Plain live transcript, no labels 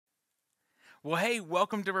Well, hey,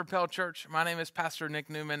 welcome to Repel Church. My name is Pastor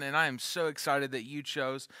Nick Newman, and I am so excited that you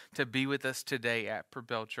chose to be with us today at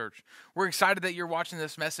Propel Church. We're excited that you're watching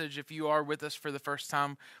this message. If you are with us for the first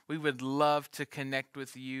time, we would love to connect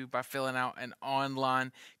with you by filling out an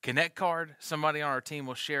online Connect card. Somebody on our team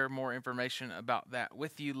will share more information about that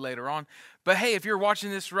with you later on. But hey, if you're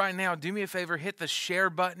watching this right now, do me a favor, hit the share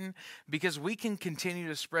button because we can continue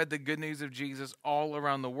to spread the good news of Jesus all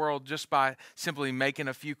around the world just by simply making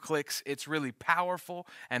a few clicks. It's really powerful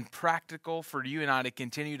and practical for you and I to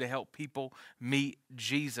continue to help people meet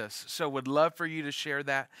Jesus. So would love for you to share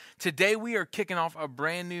that. Today we are kicking off a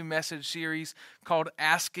brand new message series called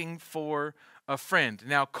Asking for a Friend.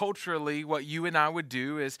 Now, culturally, what you and I would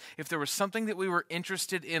do is if there was something that we were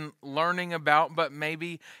interested in learning about, but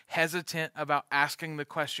maybe hesitant about asking the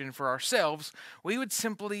question for ourselves, we would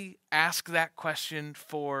simply ask that question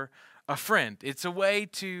for a friend. It's a way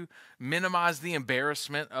to minimize the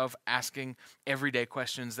embarrassment of asking everyday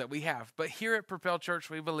questions that we have. But here at Propel Church,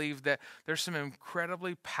 we believe that there's some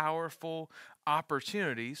incredibly powerful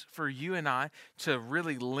opportunities for you and I to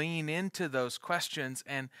really lean into those questions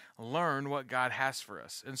and learn what God has for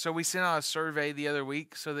us. And so we sent out a survey the other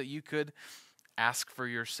week so that you could ask for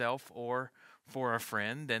yourself or for a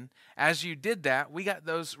friend. And as you did that, we got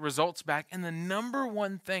those results back. And the number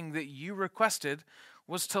one thing that you requested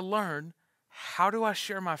was to learn, how do I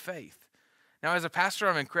share my faith? Now, as a pastor,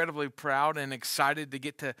 I'm incredibly proud and excited to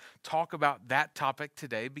get to talk about that topic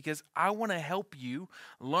today because I want to help you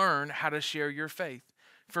learn how to share your faith.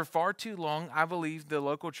 For far too long, I believe the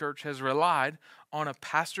local church has relied on a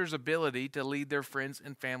pastor's ability to lead their friends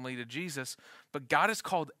and family to Jesus, but God has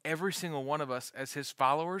called every single one of us as his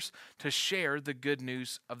followers to share the good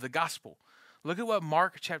news of the gospel. Look at what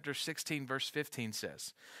Mark chapter 16, verse 15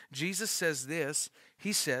 says. Jesus says this,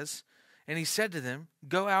 he says, and he said to them,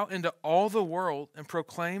 "Go out into all the world and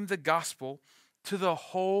proclaim the gospel to the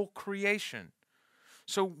whole creation."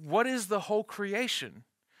 So what is the whole creation?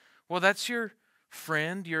 Well, that's your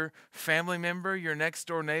friend, your family member, your next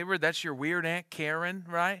door neighbor. That's your weird Aunt Karen,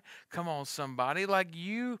 right? Come on, somebody. Like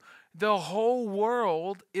you, the whole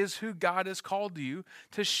world is who God has called you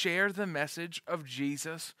to share the message of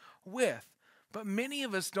Jesus with. But many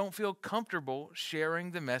of us don't feel comfortable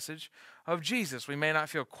sharing the message of Jesus. We may not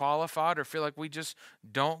feel qualified or feel like we just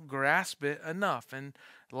don't grasp it enough. And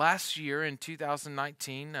last year in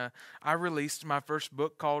 2019, I released my first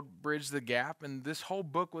book called Bridge the Gap. And this whole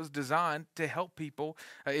book was designed to help people.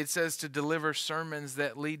 It says to deliver sermons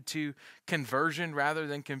that lead to conversion rather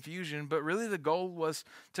than confusion. But really the goal was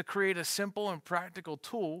to create a simple and practical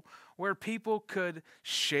tool where people could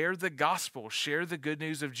share the gospel, share the good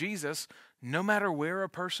news of Jesus, no matter where a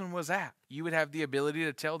person was at. You would have the ability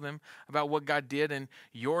to tell them about what God did in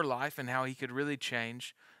your life and how he could really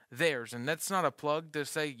change theirs. And that's not a plug to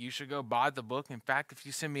say you should go buy the book. In fact, if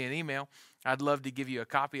you send me an email, I'd love to give you a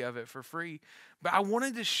copy of it for free. But I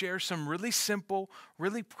wanted to share some really simple,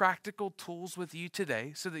 really practical tools with you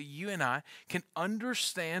today so that you and I can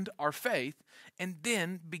understand our faith and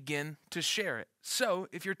then begin to share it. So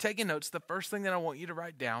if you're taking notes, the first thing that I want you to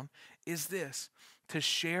write down is this. To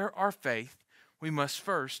share our faith, we must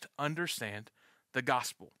first understand the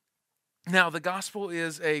gospel. Now, the gospel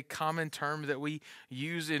is a common term that we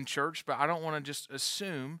use in church, but I don't want to just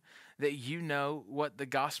assume that you know what the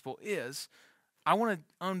gospel is. I want to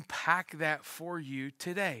unpack that for you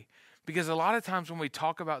today. Because a lot of times when we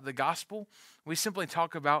talk about the gospel, we simply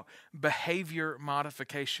talk about behavior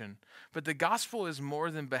modification. But the gospel is more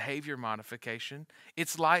than behavior modification.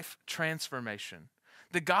 It's life transformation.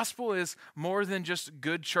 The gospel is more than just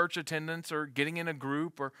good church attendance or getting in a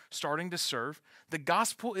group or starting to serve. The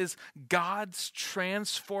gospel is God's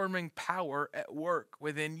transforming power at work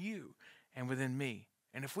within you and within me.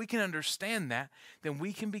 And if we can understand that, then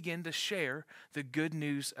we can begin to share the good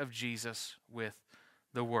news of Jesus with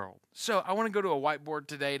the world. So I want to go to a whiteboard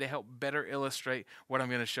today to help better illustrate what I'm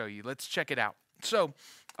going to show you. Let's check it out. So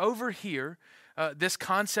over here, this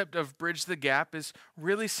concept of bridge the gap is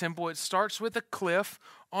really simple. It starts with a cliff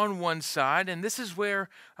on one side, and this is where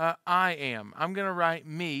I am. I'm going to write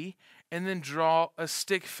me and then draw a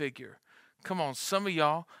stick figure. Come on, some of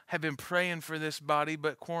y'all have been praying for this body,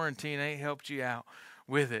 but quarantine ain't helped you out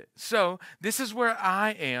with it. So this is where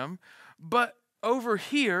I am, but over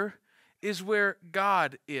here is where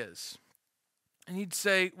God is. And you'd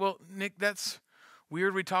say, well, Nick, that's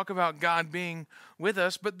weird. We talk about God being with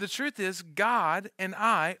us, but the truth is God and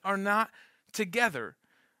I are not together.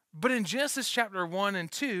 But in Genesis chapter 1 and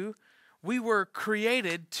 2, we were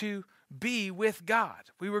created to be with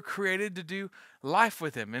God. We were created to do life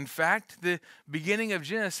with him. In fact, the beginning of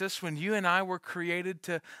Genesis, when you and I were created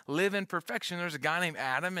to live in perfection, there's a guy named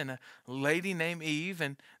Adam and a lady named Eve,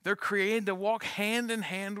 and they're created to walk hand in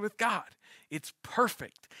hand with God. It's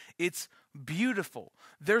perfect. It's beautiful.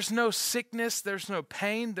 There's no sickness. There's no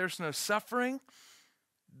pain. There's no suffering.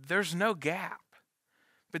 There's no gap.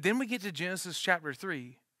 But then we get to Genesis chapter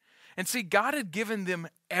 3. And see, God had given them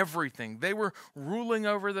everything. They were ruling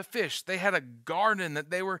over the fish. They had a garden that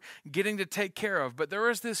they were getting to take care of. But there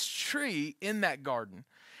was this tree in that garden.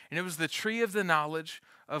 And it was the tree of the knowledge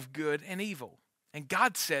of good and evil. And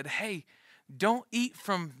God said, hey, don't eat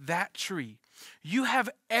from that tree. You have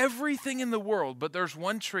everything in the world, but there's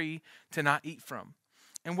one tree to not eat from.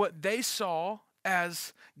 And what they saw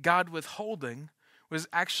as God withholding was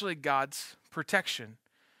actually God's protection.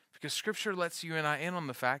 Because Scripture lets you and I in on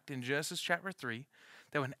the fact in Genesis chapter 3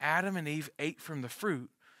 that when Adam and Eve ate from the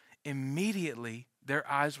fruit, immediately their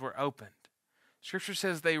eyes were opened. Scripture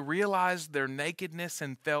says they realized their nakedness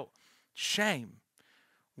and felt shame.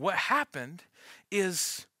 What happened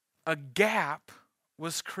is a gap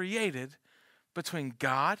was created between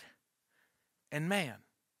God and man.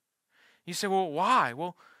 You say, well, why?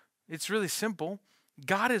 Well, it's really simple.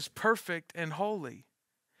 God is perfect and holy.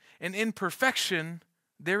 And in perfection,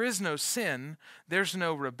 there is no sin, there's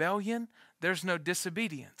no rebellion, there's no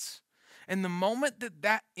disobedience. And the moment that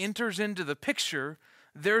that enters into the picture,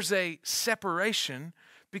 there's a separation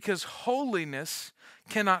because holiness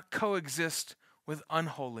cannot coexist with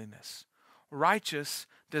unholiness. Righteous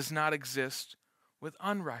does not exist with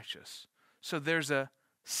unrighteous. So there's a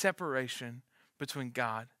separation between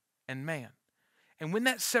God and man. And when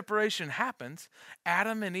that separation happens,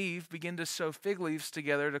 Adam and Eve begin to sew fig leaves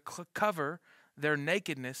together to cover their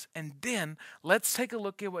nakedness. And then let's take a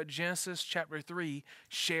look at what Genesis chapter 3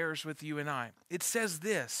 shares with you and I. It says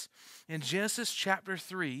this in Genesis chapter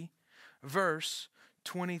 3, verse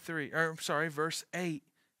 8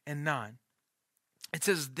 and 9. It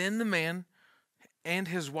says, then the man and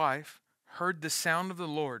his wife heard the sound of the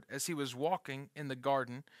Lord as he was walking in the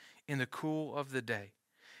garden in the cool of the day.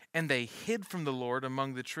 And they hid from the Lord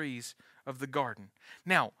among the trees of the garden.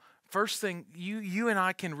 Now, first thing, you and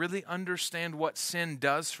I can really understand what sin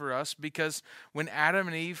does for us because when Adam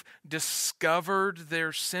and Eve discovered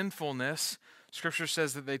their sinfulness, Scripture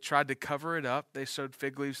says that they tried to cover it up. They sewed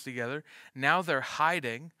fig leaves together. Now they're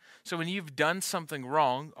hiding. So when you've done something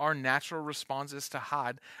wrong, our natural response is to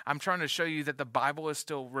hide. I'm trying to show you that the Bible is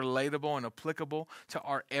still relatable and applicable to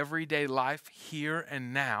our everyday life here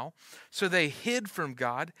and now. So they hid from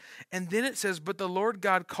God. And then it says, but the Lord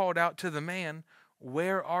God called out to the man,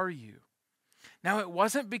 where are you? Now, it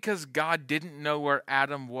wasn't because God didn't know where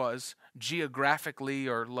Adam was geographically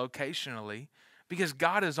or locationally, because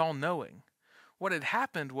God is all-knowing. What had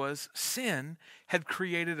happened was sin had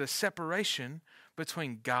created a separation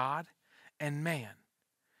between God and man.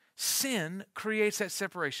 Sin creates that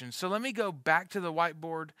separation. So let me go back to the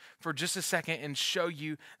whiteboard for just a second and show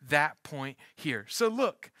you that point here. So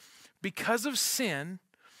look, because of sin,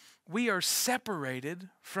 we are separated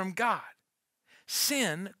from God.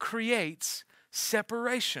 Sin creates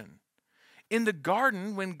separation. In the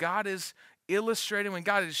garden, when God is illustrating, when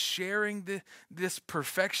God is sharing this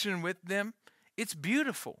perfection with them, it's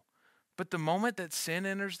beautiful. But the moment that sin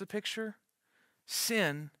enters the picture,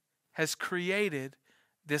 sin has created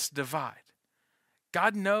this divide.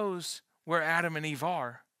 God knows where Adam and Eve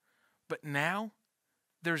are, but now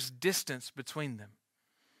there's distance between them.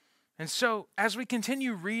 And so as we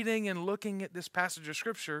continue reading and looking at this passage of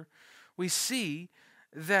Scripture, we see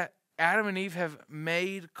that Adam and Eve have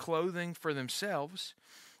made clothing for themselves.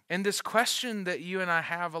 And this question that you and I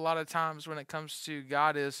have a lot of times when it comes to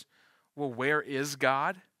God is, well, where is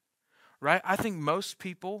God? Right? I think most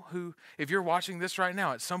people who, if you're watching this right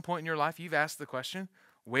now, at some point in your life, you've asked the question,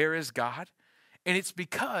 where is God? And it's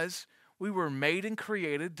because we were made and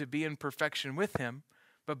created to be in perfection with Him,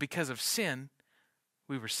 but because of sin,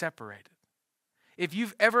 we were separated. If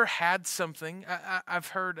you've ever had something, I've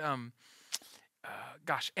heard,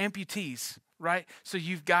 amputees, right? So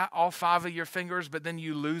you've got all 5 of your fingers, but then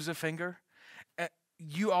you lose a finger.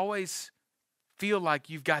 You always feel like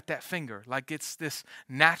you've got that finger, like it's this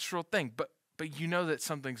natural thing, but you know that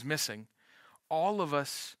something's missing. All of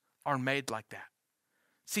us are made like that.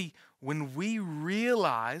 See, when we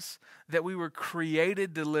realize that we were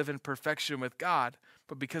created to live in perfection with God,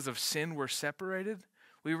 but because of sin we're separated,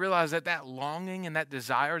 we realize that that longing and that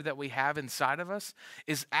desire that we have inside of us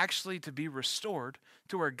is actually to be restored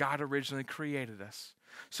to where God originally created us.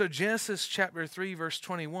 So Genesis chapter 3, verse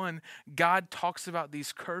 21, God talks about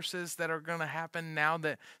these curses that are going to happen now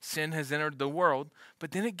that sin has entered the world.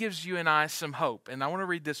 But then it gives you and I some hope. And I want to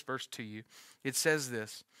read this verse to you. It says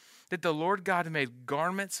this, that the Lord God made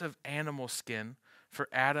garments of animal skin for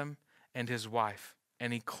Adam and his wife,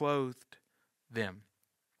 and he clothed them.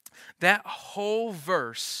 That whole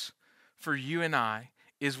verse for you and I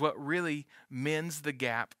is what really mends the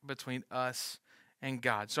gap between us and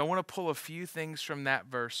God. So I want to pull a few things from that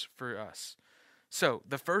verse for us. So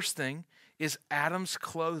the first thing is Adam's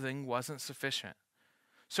clothing wasn't sufficient.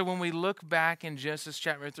 So when we look back in Genesis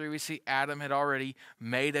chapter 3, we see Adam had already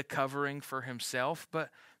made a covering for himself, but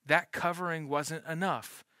that covering wasn't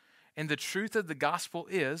enough. And the truth of the gospel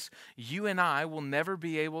is you and I will never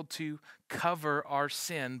be able to cover our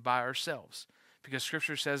sin by ourselves, because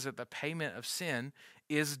Scripture says that the payment of sin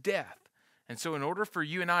is death. And so in order for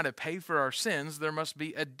you and I to pay for our sins, there must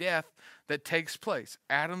be a death that takes place.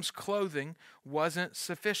 Adam's clothing wasn't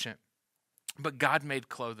sufficient, but God made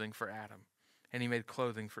clothing for Adam, and he made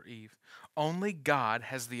clothing for Eve. Only God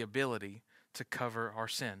has the ability to cover our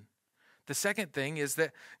sin. The second thing is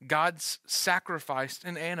that God's sacrificed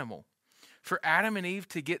an animal. For Adam and Eve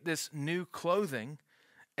to get this new clothing,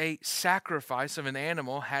 a sacrifice of an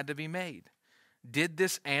animal had to be made. Did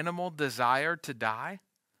this animal desire to die?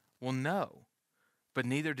 Well, no, but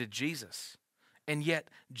neither did Jesus. And yet,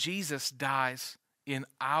 Jesus dies in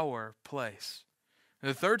our place. And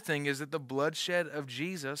the third thing is that the bloodshed of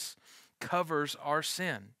Jesus covers our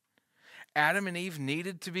sin. Adam and Eve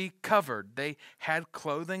needed to be covered. They had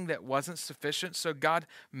clothing that wasn't sufficient, so God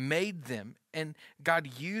made them. And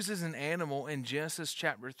God uses an animal in Genesis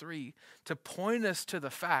chapter 3 to point us to the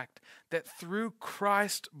fact that through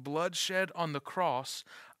Christ's bloodshed on the cross,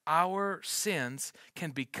 our sins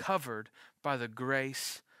can be covered by the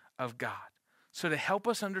grace of God. So to help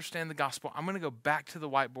us understand the gospel, I'm going to go back to the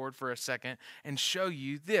whiteboard for a second and show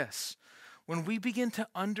you this. When we begin to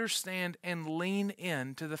understand and lean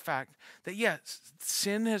into the fact that, yes,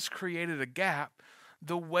 sin has created a gap,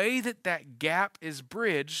 the way that that gap is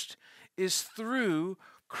bridged is through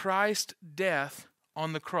Christ's death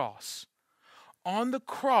on the cross. On the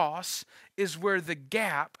cross is where the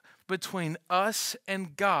gap between us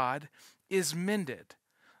and God is mended.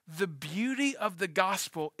 The beauty of the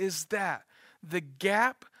gospel is that the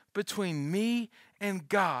gap between me and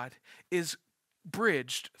God is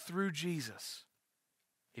bridged through Jesus.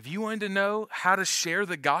 If you wanted to know how to share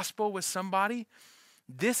the gospel with somebody,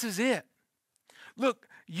 this is it. Look,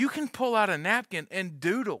 you can pull out a napkin and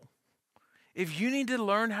doodle. If you need to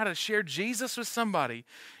learn how to share Jesus with somebody,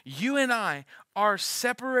 you and I are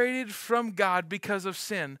separated from God because of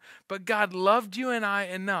sin, but God loved you and I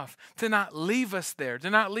enough to not leave us there, to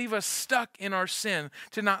not leave us stuck in our sin,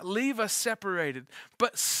 to not leave us separated.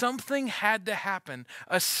 But something had to happen.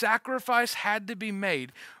 A sacrifice had to be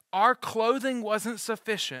made. Our clothing wasn't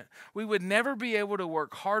sufficient. We would never be able to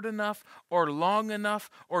work hard enough or long enough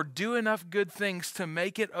or do enough good things to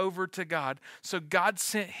make it over to God. So God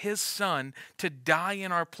sent his son to die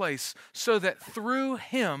in our place so that through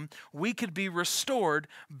him we could be restored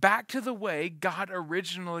back to the way God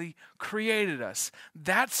originally created us.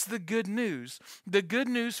 That's the good news. The good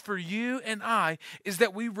news for you and I is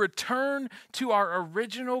that we return to our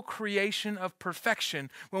original creation of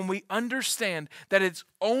perfection when we understand that it's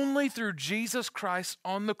only through Jesus Christ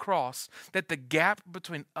on the cross that the gap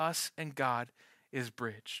between us and God is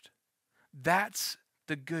bridged. That's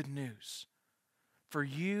the good news for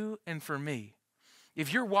you and for me.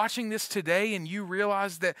 If you're watching this today and you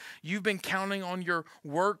realize that you've been counting on your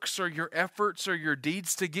works or your efforts or your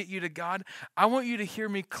deeds to get you to God, I want you to hear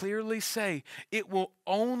me clearly say, it will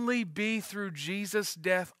only be through Jesus'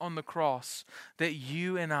 death on the cross that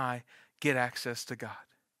you and I get access to God.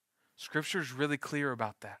 Scripture is really clear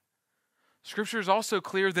about that. Scripture is also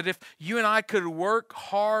clear that if you and I could work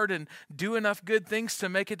hard and do enough good things to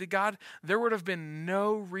make it to God, there would have been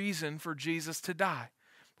no reason for Jesus to die.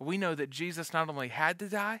 But we know that Jesus not only had to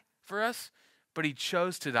die for us, but he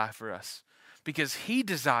chose to die for us because he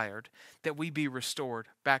desired that we be restored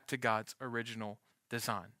back to God's original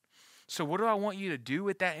design. So what do I want you to do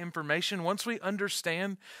with that information? Once we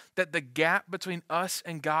understand that the gap between us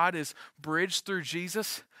and God is bridged through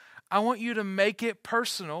Jesus, I want you to make it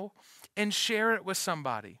personal and share it with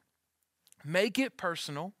somebody. Make it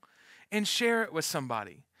personal and share it with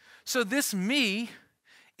somebody. So this me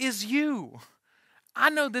is you. I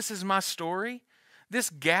know this is my story. This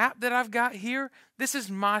gap that I've got here, this is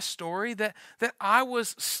my story, that I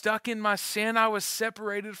was stuck in my sin. I was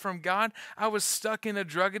separated from God. I was stuck in a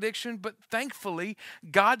drug addiction. But thankfully,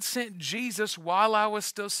 God sent Jesus while I was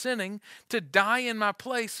still sinning to die in my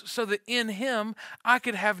place so that in him I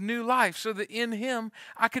could have new life, so that in him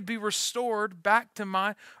I could be restored back to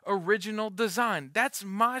my original design. That's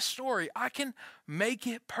my story. I can make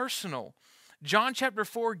it personal. John chapter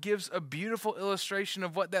 4 gives a beautiful illustration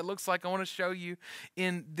of what that looks like. I want to show you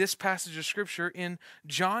in this passage of scripture. In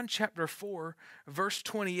John chapter 4, verse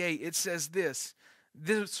 28, it says this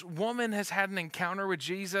woman has had an encounter with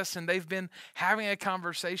Jesus, and they've been having a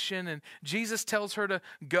conversation, and Jesus tells her to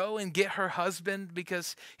go and get her husband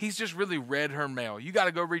because he's just really read her mail. You got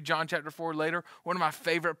to go read John chapter 4 later, one of my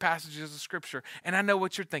favorite passages of scripture. And I know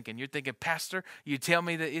what you're thinking. You're thinking, Pastor, you tell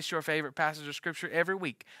me that it's your favorite passage of scripture every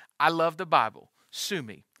week. I love the Bible. Sue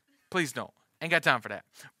me. Please don't. Ain't got time for that.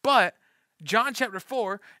 But John chapter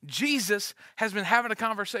 4, Jesus has been having a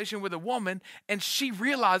conversation with a woman, and she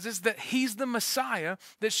realizes that he's the Messiah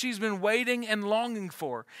that she's been waiting and longing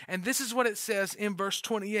for. And this is what it says in verse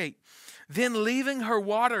 28. Then leaving her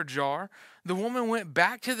water jar, the woman went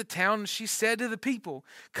back to the town, and she said to the people,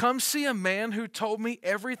 "Come see a man who told me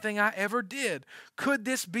everything I ever did. Could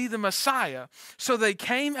this be the Messiah?" So they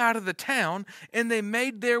came out of the town, and they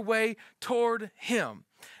made their way toward him.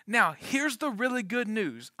 Now, here's the really good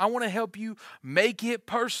news. I want to help you make it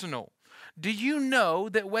personal. Do you know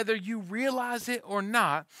that whether you realize it or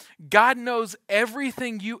not, God knows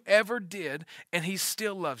everything you ever did, and he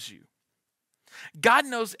still loves you? God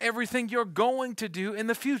knows everything you're going to do in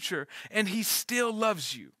the future, and he still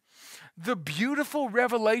loves you. The beautiful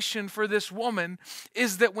revelation for this woman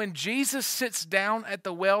is that when Jesus sits down at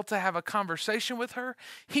the well to have a conversation with her,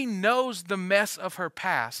 he knows the mess of her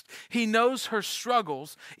past. He knows her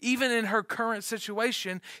struggles. Even in her current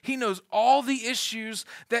situation, he knows all the issues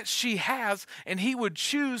that she has, and he would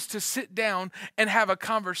choose to sit down and have a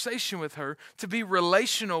conversation with her, to be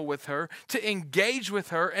relational with her, to engage with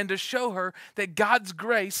her, and to show her that God's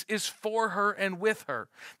grace is for her and with her.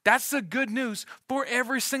 That's the good news for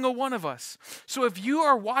every single one of us. So if you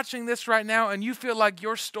are watching this right now and you feel like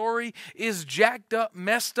your story is jacked up,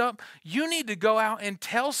 messed up, you need to go out and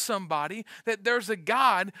tell somebody that there's a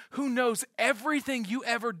God who knows everything you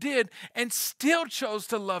ever did and still chose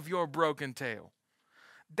to love your broken tale.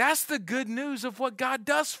 That's the good news of what God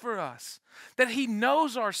does for us. That he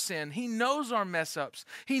knows our sin. He knows our mess ups.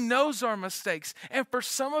 He knows our mistakes. And for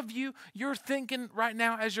some of you, you're thinking right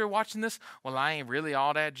now as you're watching this, well, I ain't really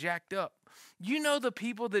all that jacked up. You know the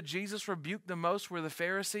people that Jesus rebuked the most were the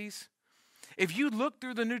Pharisees? If you look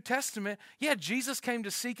through the New Testament, yeah, Jesus came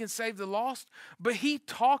to seek and save the lost, but he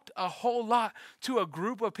talked a whole lot to a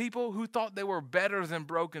group of people who thought they were better than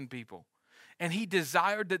broken people. And he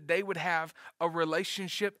desired that they would have a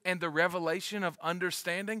relationship and the revelation of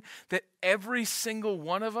understanding that every single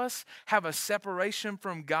one of us have a separation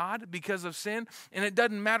from God because of sin. And it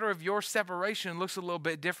doesn't matter if your separation looks a little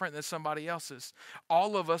bit different than somebody else's.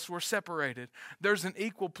 All of us were separated. There's an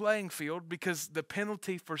equal playing field because the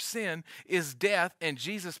penalty for sin is death, and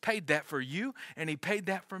Jesus paid that for you, and he paid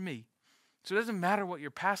that for me. So it doesn't matter what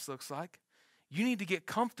your past looks like. You need to get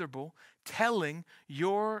comfortable telling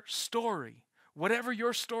your story. Whatever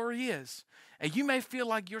your story is. And you may feel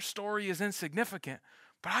like your story is insignificant,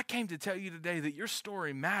 but I came to tell you today that your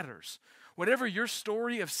story matters. Whatever your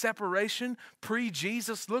story of separation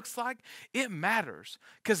pre-Jesus looks like, it matters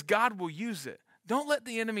because God will use it. Don't let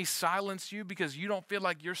the enemy silence you because you don't feel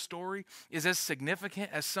like your story is as significant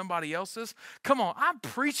as somebody else's. Come on, I'm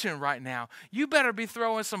preaching right now. You better be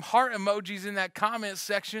throwing some heart emojis in that comment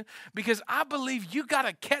section because I believe you got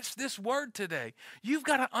to catch this word today. You've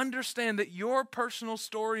got to understand that your personal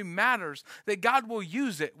story matters, that God will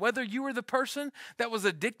use it. Whether you were the person that was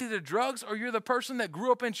addicted to drugs or you're the person that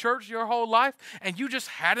grew up in church your whole life and you just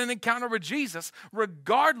had an encounter with Jesus,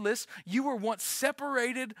 regardless, you were once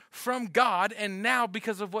separated from God, and now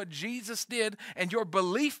because of what Jesus did and your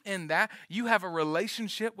belief in that, you have a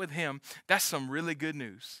relationship with him. That's some really good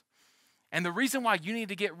news. And the reason why you need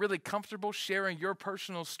to get really comfortable sharing your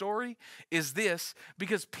personal story is this,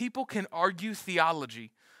 because people can argue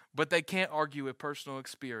theology, but they can't argue with personal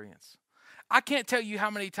experience. I can't tell you how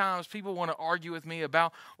many times people want to argue with me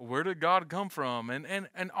about where did God come from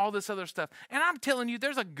and all this other stuff. And I'm telling you,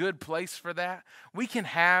 there's a good place for that. We can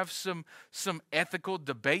have some ethical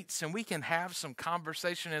debates and we can have some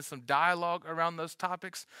conversation and some dialogue around those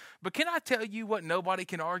topics. But can I tell you what nobody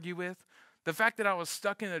can argue with? The fact that I was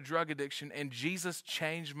stuck in a drug addiction and Jesus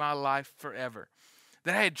changed my life forever.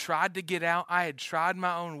 that I had tried to get out. I had tried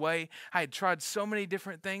my own way. I had tried so many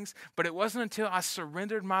different things, but it wasn't until I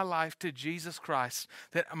surrendered my life to Jesus Christ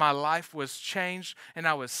that my life was changed and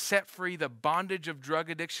I was set free. The bondage of drug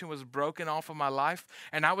addiction was broken off of my life,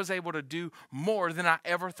 and I was able to do more than I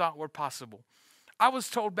ever thought were possible. I was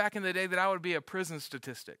told back in the day that I would be a prison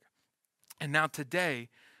statistic, and now today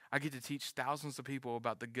I get to teach thousands of people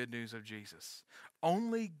about the good news of Jesus.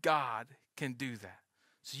 Only God can do that.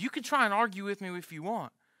 So you can try and argue with me if you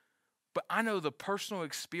want, but I know the personal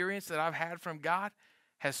experience that I've had from God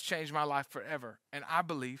has changed my life forever, and I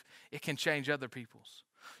believe it can change other people's.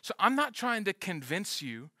 So I'm not trying to convince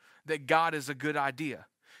you that God is a good idea,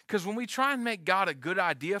 because when we try and make God a good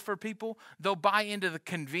idea for people, they'll buy into the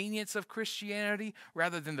convenience of Christianity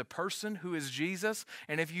rather than the person who is Jesus.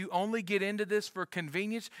 And if you only get into this for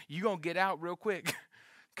convenience, you're going to get out real quick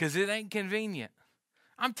because it ain't convenient.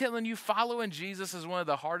 I'm telling you, following Jesus is one of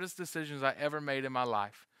the hardest decisions I ever made in my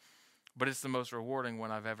life, but it's the most rewarding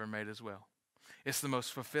one I've ever made as well. It's the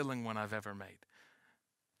most fulfilling one I've ever made.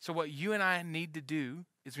 So what you and I need to do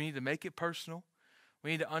is we need to make it personal.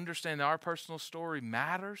 We need to understand that our personal story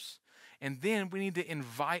matters. And then we need to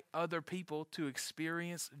invite other people to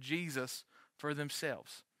experience Jesus for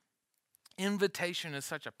themselves. Invitation is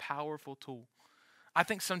such a powerful tool. I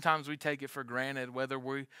think sometimes we take it for granted whether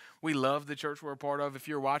we love the church we're a part of. If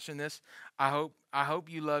you're watching this, I hope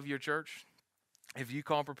you love your church. If you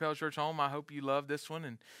call Propel Church home, I hope you love this one.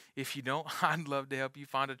 And if you don't, I'd love to help you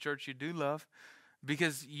find a church you do love,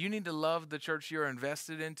 because you need to love the church you're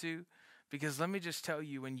invested into. Because let me just tell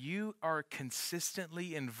you, when you are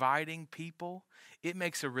consistently inviting people, it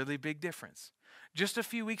makes a really big difference. Just a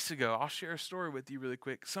few weeks ago, I'll share a story with you really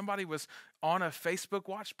quick. Somebody was on a Facebook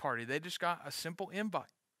watch party. They just got a simple invite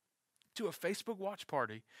to a Facebook watch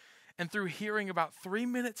party, and through hearing about 3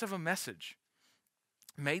 minutes of a message,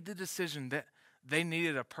 made the decision that they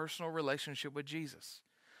needed a personal relationship with Jesus.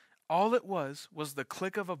 All it was the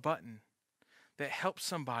click of a button that helped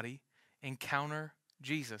somebody encounter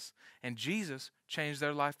Jesus, and Jesus changed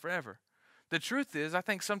their life forever. The truth is, I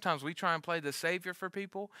think sometimes we try and play the savior for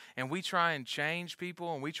people, and we try and change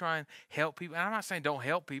people, and we try and help people. And I'm not saying don't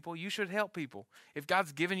help people. You should help people. If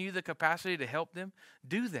God's given you the capacity to help them,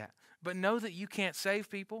 do that. But know that you can't save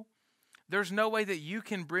people. There's no way that you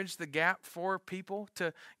can bridge the gap for people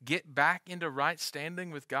to get back into right standing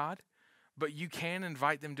with God, but you can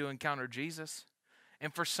invite them to encounter Jesus.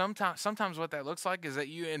 And for sometimes what that looks like is that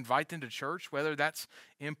you invite them to church, whether that's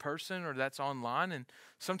in person or that's online. And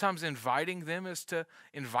sometimes inviting them is to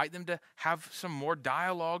invite them to have some more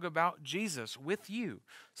dialogue about Jesus with you.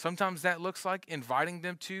 Sometimes that looks like inviting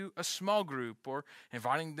them to a small group or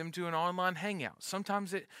inviting them to an online hangout.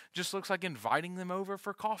 Sometimes it just looks like inviting them over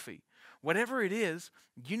for coffee. Whatever it is,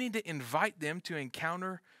 you need to invite them to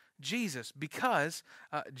encounter Jesus, because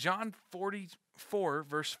John 44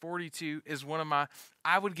 verse 42 is one of my,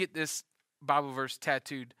 I would get this Bible verse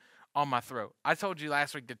tattooed on my throat. I told you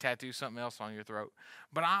last week to tattoo something else on your throat,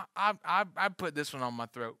 but I put this one on my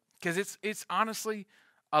throat because it's honestly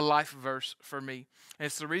a life verse for me. And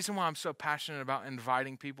it's the reason why I'm so passionate about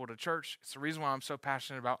inviting people to church. It's the reason why I'm so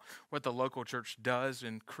passionate about what the local church does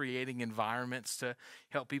in creating environments to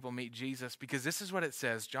help people meet Jesus, because this is what it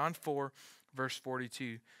says, John 4 verse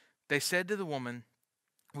 42. They said to the woman,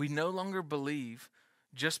 "We no longer believe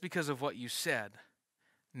just because of what you said.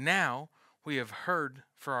 Now we have heard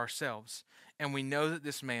for ourselves, and we know that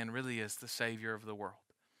this man really is the Savior of the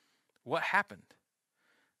world." What happened?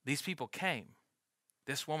 These people came.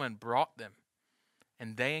 This woman brought them,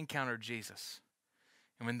 and they encountered Jesus.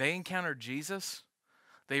 And when they encountered Jesus,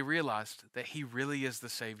 they realized that he really is the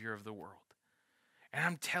Savior of the world. And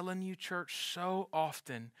I'm telling you, church, so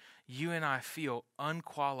often you and I feel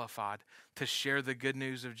unqualified to share the good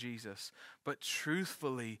news of Jesus. But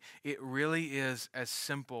truthfully, it really is as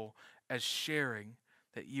simple as sharing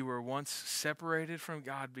that you were once separated from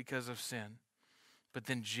God because of sin. But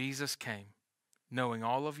then Jesus came, knowing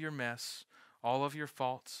all of your mess, all of your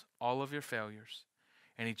faults, all of your failures,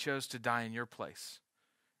 and he chose to die in your place.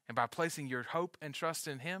 And by placing your hope and trust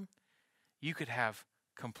in him, you could have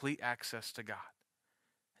complete access to God.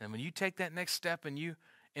 And when you take that next step and you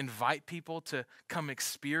invite people to come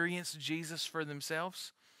experience Jesus for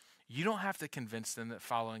themselves, you don't have to convince them that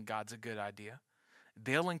following God's a good idea.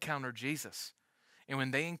 They'll encounter Jesus. And when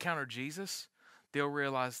they encounter Jesus, they'll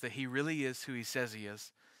realize that he really is who he says he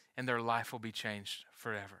is, and their life will be changed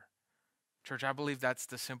forever. Church, I believe that's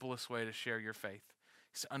the simplest way to share your faith,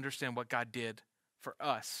 is to understand what God did for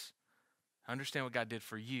us, understand what God did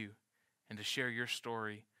for you, and to share your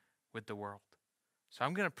story with the world. So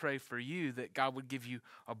I'm going to pray for you that God would give you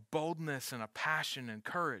a boldness and a passion and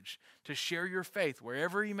courage to share your faith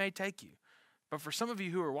wherever He may take you. But for some of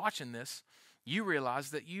you who are watching this, you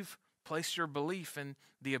realize that you've placed your belief in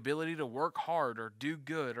the ability to work hard or do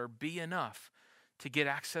good or be enough to get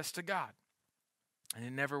access to God. And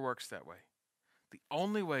it never works that way. The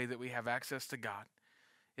only way that we have access to God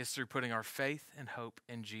is through putting our faith and hope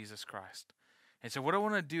in Jesus Christ. And so what I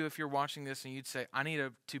want to do, if you're watching this and you'd say, I need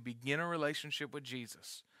to begin a relationship with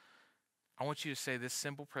Jesus, I want you to say this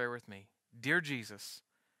simple prayer with me. Dear Jesus,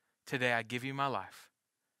 today I give you my life.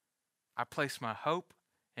 I place my hope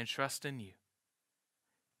and trust in you.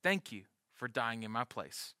 Thank you for dying in my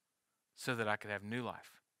place so that I could have new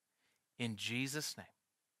life. In Jesus' name,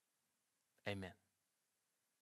 amen.